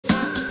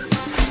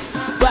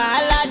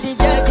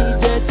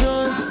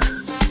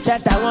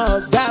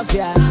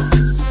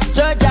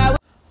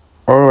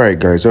Alright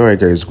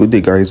guys, good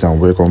day guys,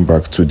 and welcome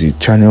back to the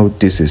channel.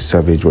 This is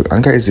Savage World.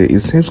 And guys, it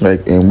seems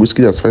like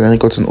Wizkid has finally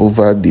gotten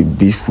over the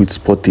beef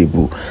with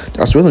Portable.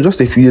 As well,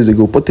 just a few years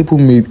ago, Portable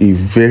made a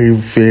very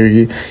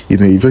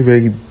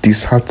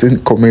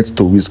disheartening comment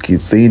to Wizkid,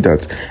 saying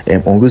that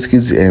on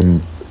Wizkid's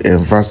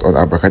verse on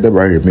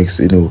Abracadabra remix,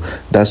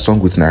 that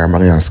song with Naira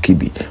Marley and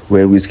Skibby,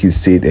 where Wizkid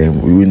said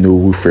we will know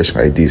who fresh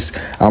like this,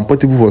 and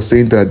Portable was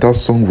saying that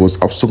song was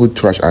absolute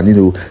trash, and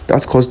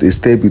that caused a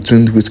stir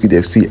between Wizkid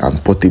FC and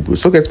Portable.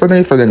 So guys,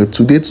 finally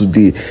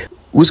today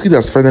Wizkid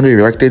has finally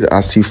reacted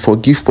as he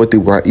forgive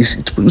Portable.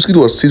 Wizkid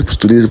was seen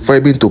today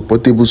vibing to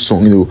Portable's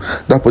song,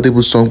 that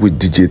Portable song with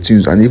DJ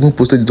Tunes, and even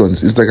posted it on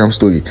his Instagram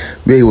story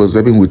where he was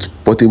vibing with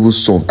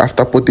Portable's song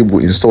after Portable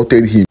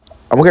insulted him.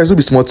 Guys, don't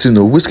be smart,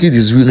 Wizkid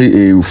is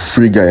really a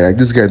free guy. Like,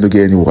 this guy don't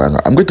get anyone.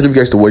 I'm going to leave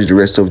you guys to watch the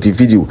rest of the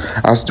video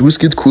as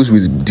Wizkid cruise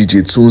with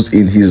DJ Tunes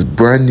in his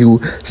brand new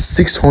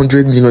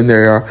 600 million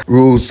naira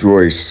Rolls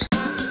Royce.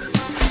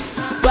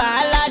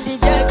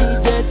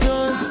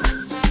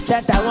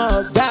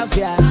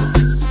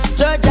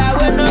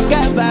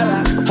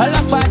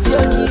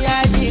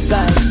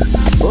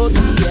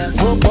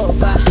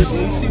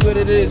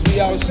 It is, we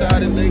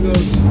outside in Lagos.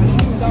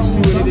 You see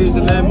what it is,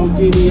 a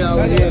Lamborghini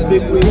out here,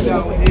 big wigs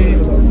out here.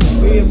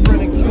 We in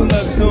front of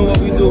Q-Lux doing what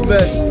we do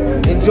best,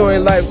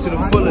 enjoying life to the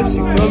fullest,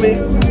 you feel me?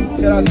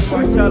 Shout out to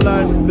my Chala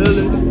in the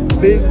building,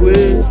 big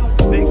wigs,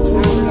 big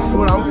tools, this is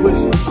what I'm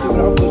pushing. See what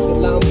I'm pushing,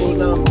 Lambo,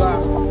 Lambo.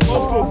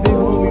 Also big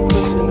homie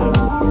pushing them.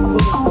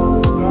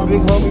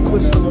 Big homie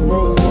pushing the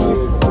bro.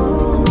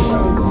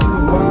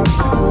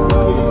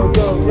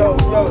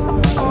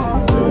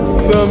 You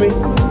feel me?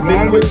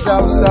 Big wigs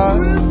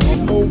outside.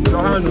 Moving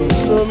on, you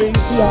feel me? You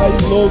see how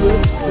he's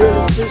moving,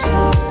 real efficient,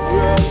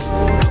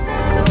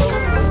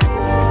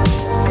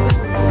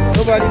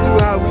 Nobody do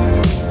how we do.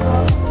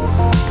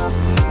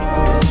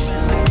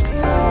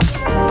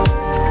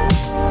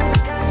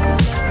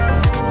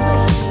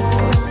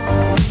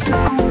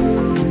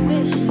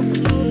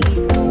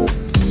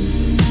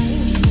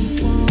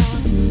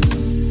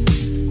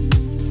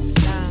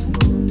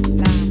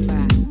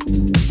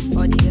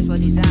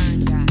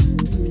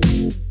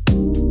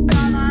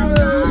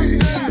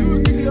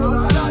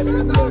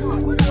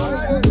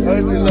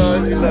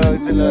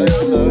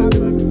 Love.